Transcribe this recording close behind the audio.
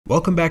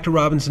Welcome back to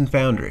Robinson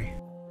Foundry.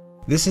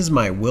 This is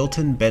my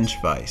Wilton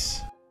bench vise.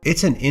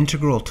 It's an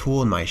integral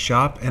tool in my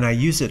shop and I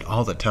use it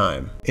all the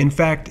time. In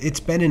fact, it's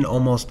been in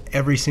almost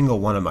every single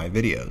one of my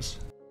videos.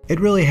 It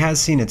really has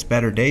seen its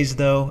better days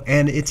though,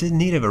 and it's in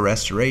need of a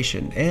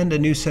restoration and a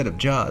new set of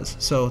jaws,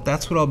 so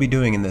that's what I'll be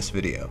doing in this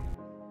video.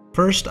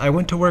 First, I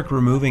went to work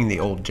removing the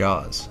old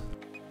jaws.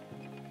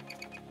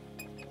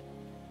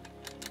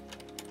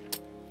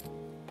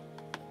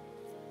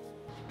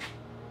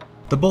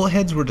 The bolt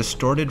heads were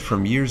distorted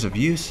from years of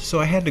use, so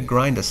I had to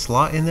grind a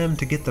slot in them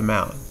to get them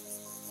out.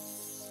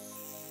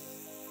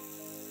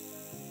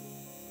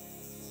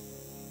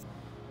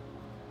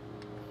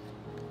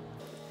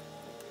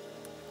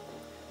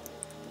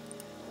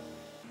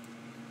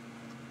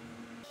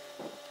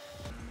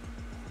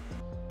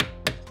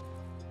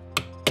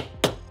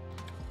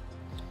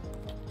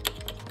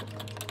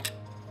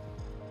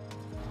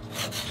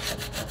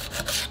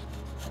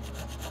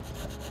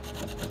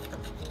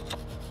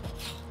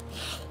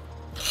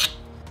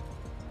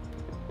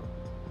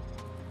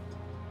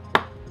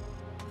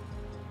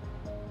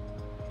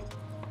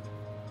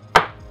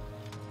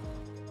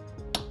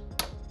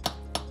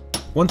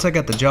 Once I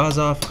got the jaws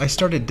off, I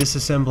started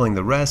disassembling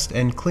the rest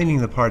and cleaning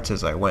the parts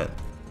as I went.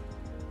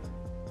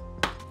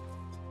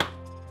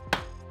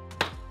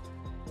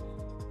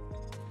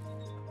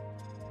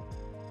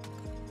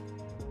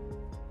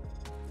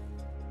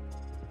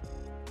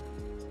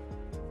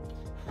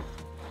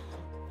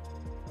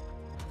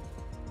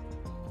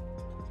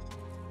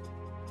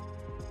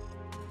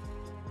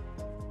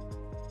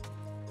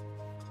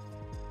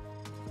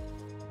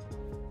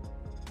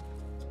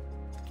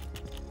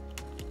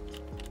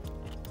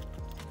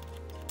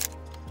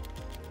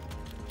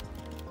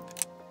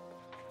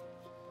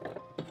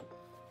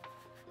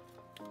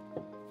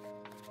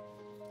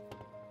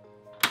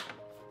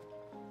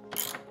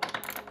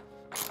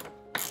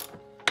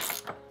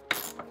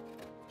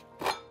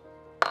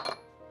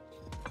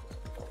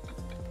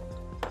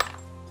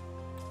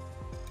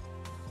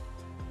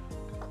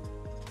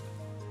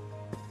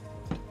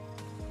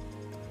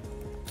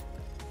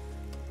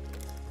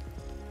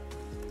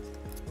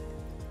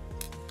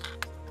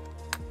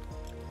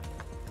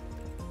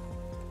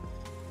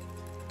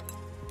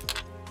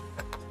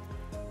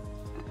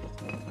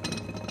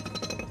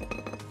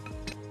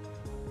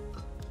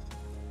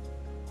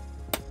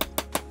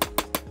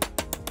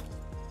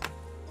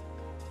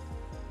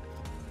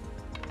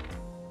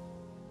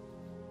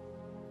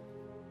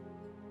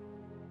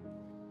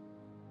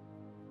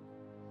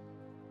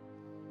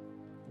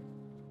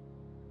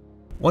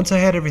 Once I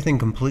had everything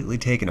completely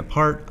taken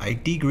apart, I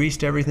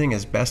degreased everything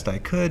as best I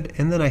could,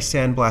 and then I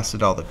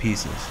sandblasted all the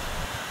pieces.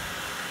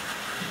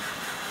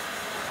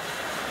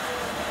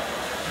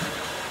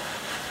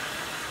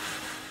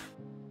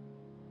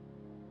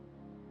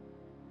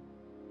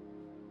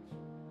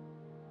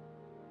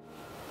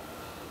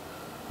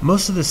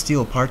 Most of the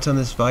steel parts on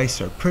this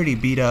vise are pretty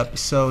beat up,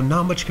 so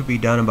not much could be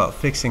done about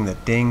fixing the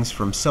dings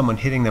from someone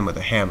hitting them with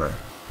a hammer.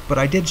 But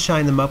I did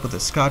shine them up with a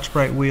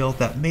Scotch-Brite wheel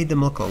that made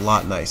them look a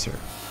lot nicer.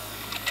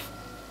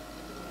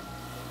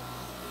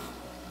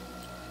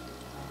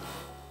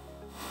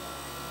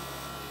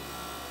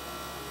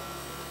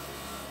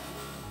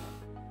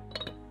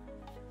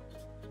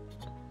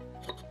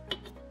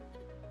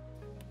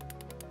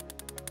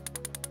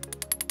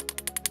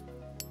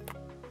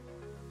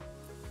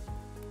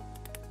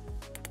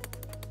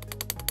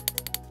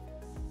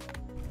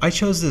 I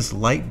chose this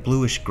light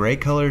bluish gray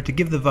color to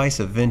give the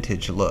vise a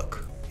vintage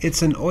look.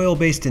 It's an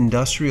oil-based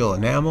industrial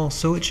enamel,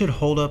 so it should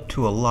hold up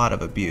to a lot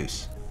of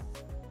abuse.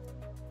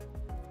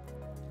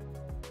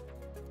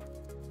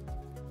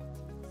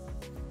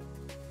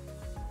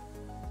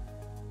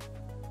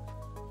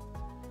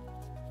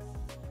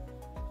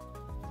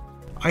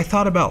 I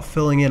thought about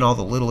filling in all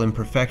the little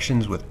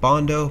imperfections with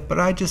Bondo,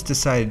 but I just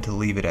decided to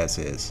leave it as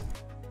is.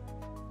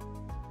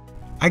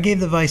 I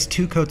gave the vise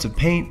 2 coats of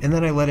paint and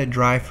then I let it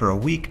dry for a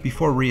week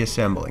before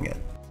reassembling it.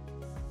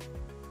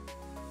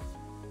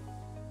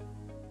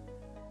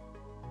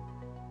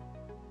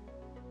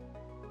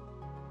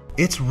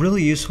 It's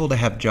really useful to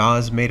have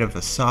jaws made of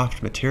a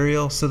soft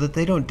material so that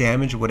they don't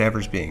damage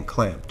whatever's being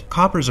clamped.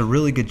 Copper's a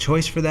really good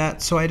choice for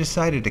that, so I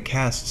decided to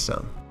cast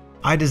some.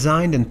 I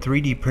designed and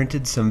 3D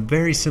printed some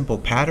very simple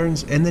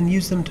patterns and then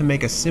used them to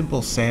make a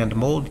simple sand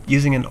mold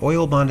using an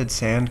oil bonded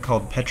sand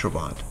called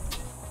Petrobond.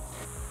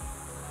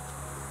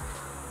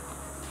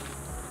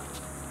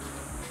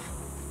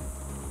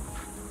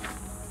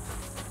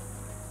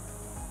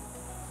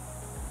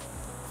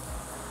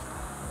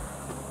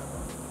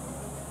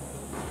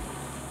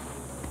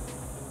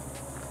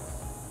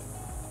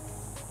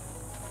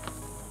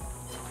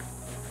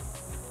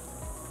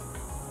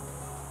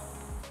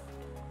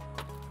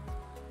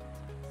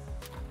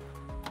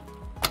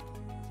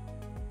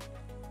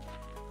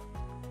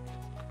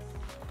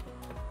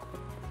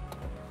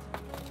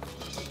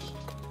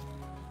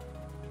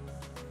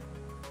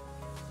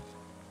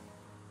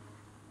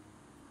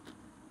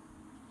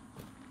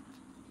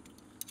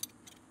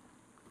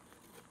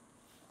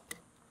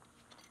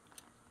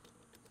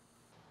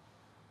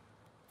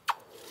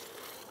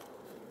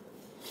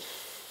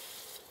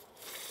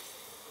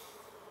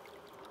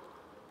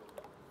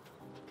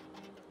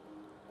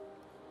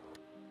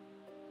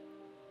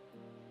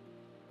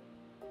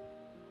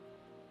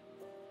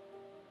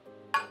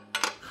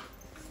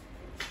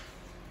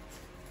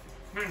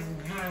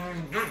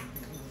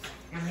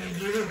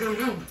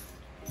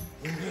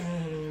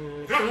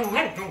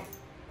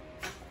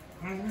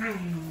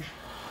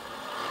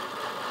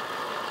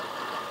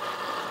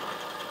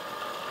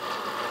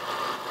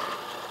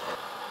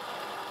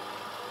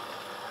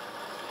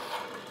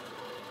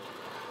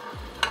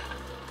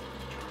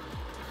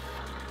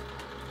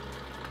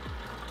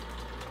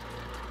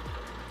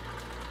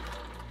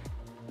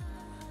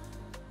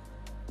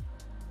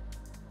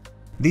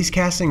 These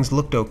castings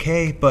looked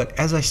okay, but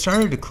as I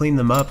started to clean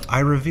them up, I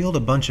revealed a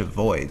bunch of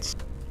voids.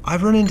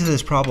 I've run into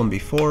this problem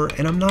before,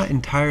 and I'm not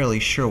entirely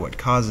sure what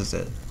causes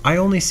it. I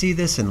only see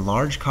this in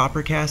large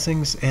copper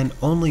castings and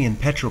only in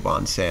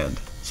Petrobond sand,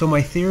 so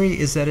my theory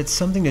is that it's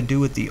something to do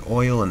with the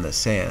oil in the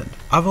sand.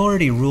 I've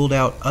already ruled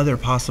out other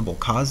possible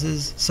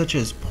causes, such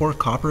as poor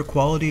copper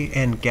quality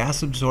and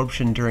gas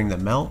absorption during the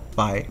melt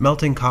by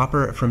melting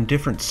copper from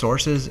different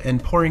sources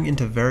and pouring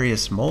into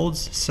various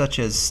molds, such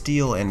as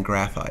steel and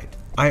graphite.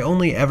 I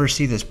only ever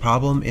see this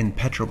problem in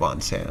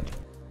Petrobond sand.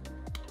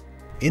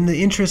 In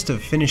the interest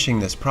of finishing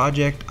this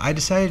project, I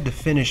decided to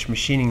finish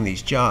machining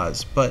these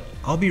jaws, but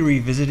I'll be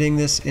revisiting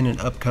this in an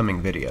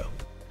upcoming video.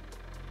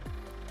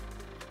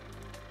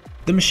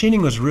 The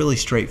machining was really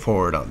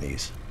straightforward on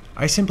these.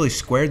 I simply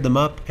squared them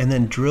up and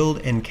then drilled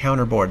and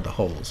counterbored the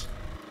holes.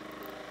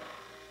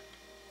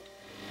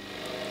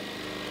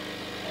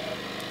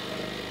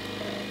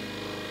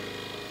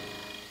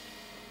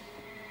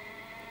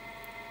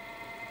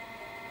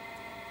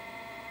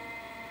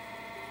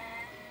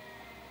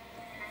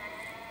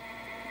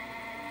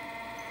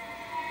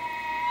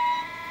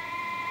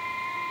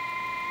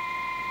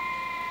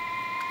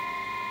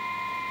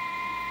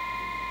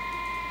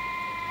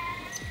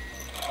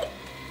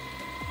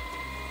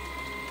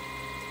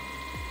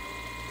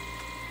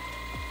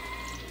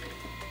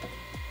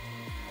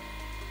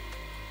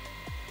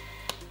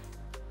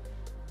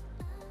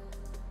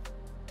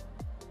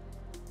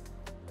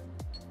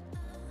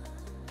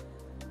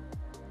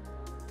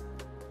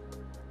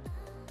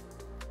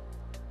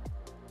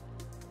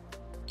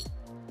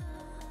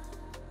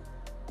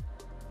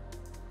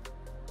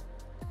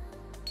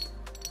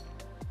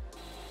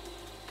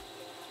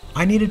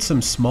 I needed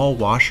some small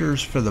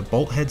washers for the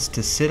bolt heads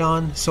to sit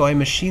on, so I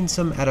machined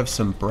some out of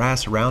some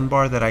brass round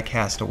bar that I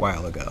cast a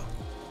while ago.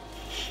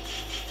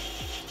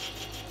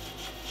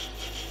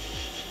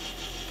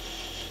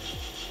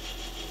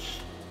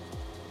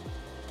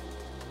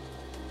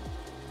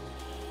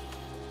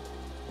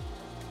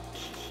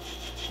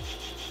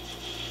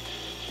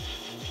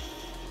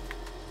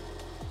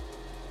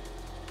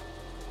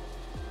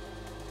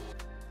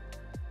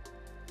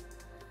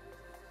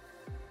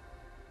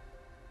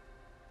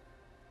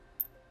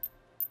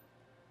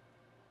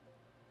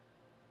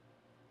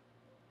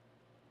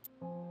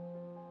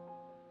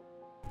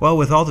 Well,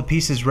 with all the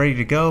pieces ready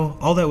to go,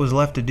 all that was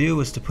left to do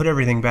was to put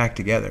everything back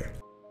together.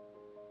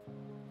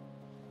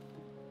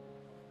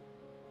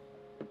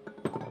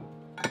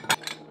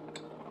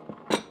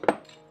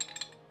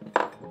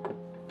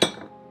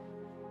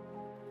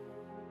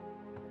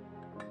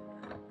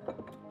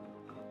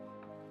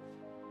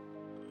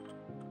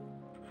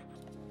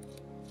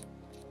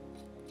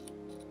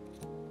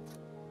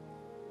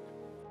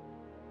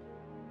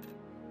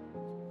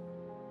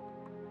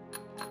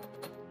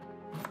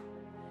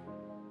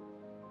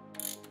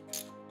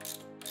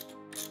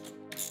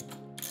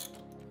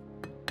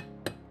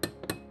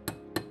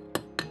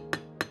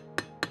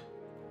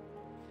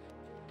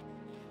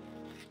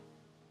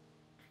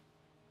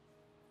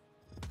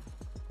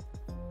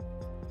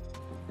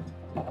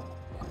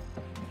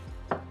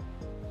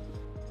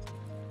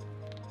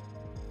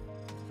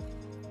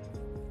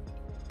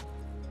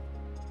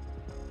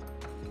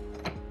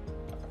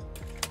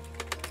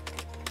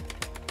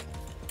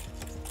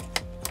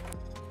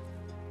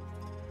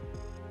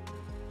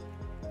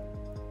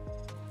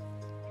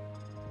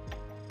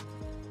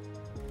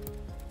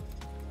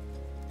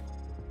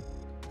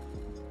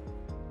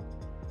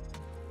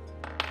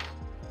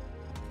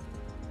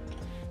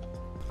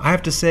 I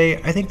have to say,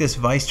 I think this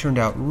vise turned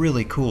out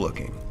really cool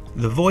looking.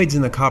 The voids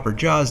in the copper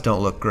jaws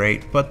don't look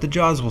great, but the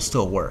jaws will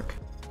still work.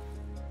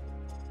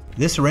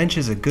 This wrench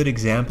is a good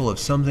example of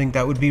something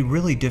that would be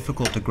really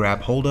difficult to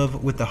grab hold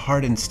of with the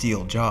hardened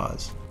steel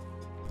jaws.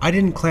 I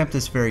didn't clamp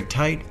this very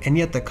tight, and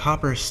yet the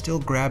copper still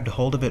grabbed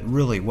hold of it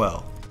really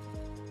well.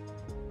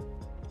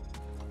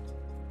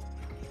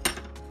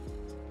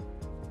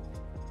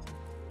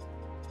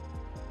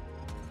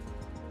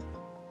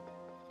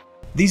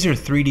 These are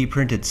 3D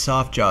printed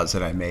soft jaws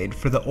that I made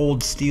for the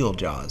old steel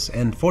jaws,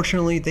 and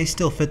fortunately they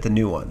still fit the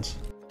new ones.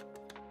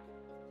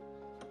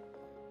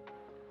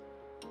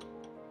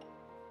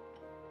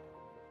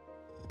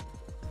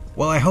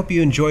 Well, I hope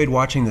you enjoyed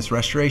watching this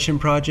restoration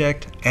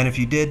project, and if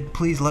you did,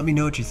 please let me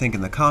know what you think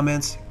in the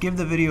comments, give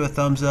the video a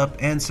thumbs up,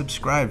 and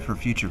subscribe for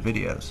future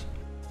videos.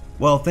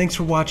 Well, thanks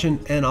for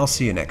watching, and I'll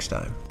see you next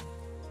time.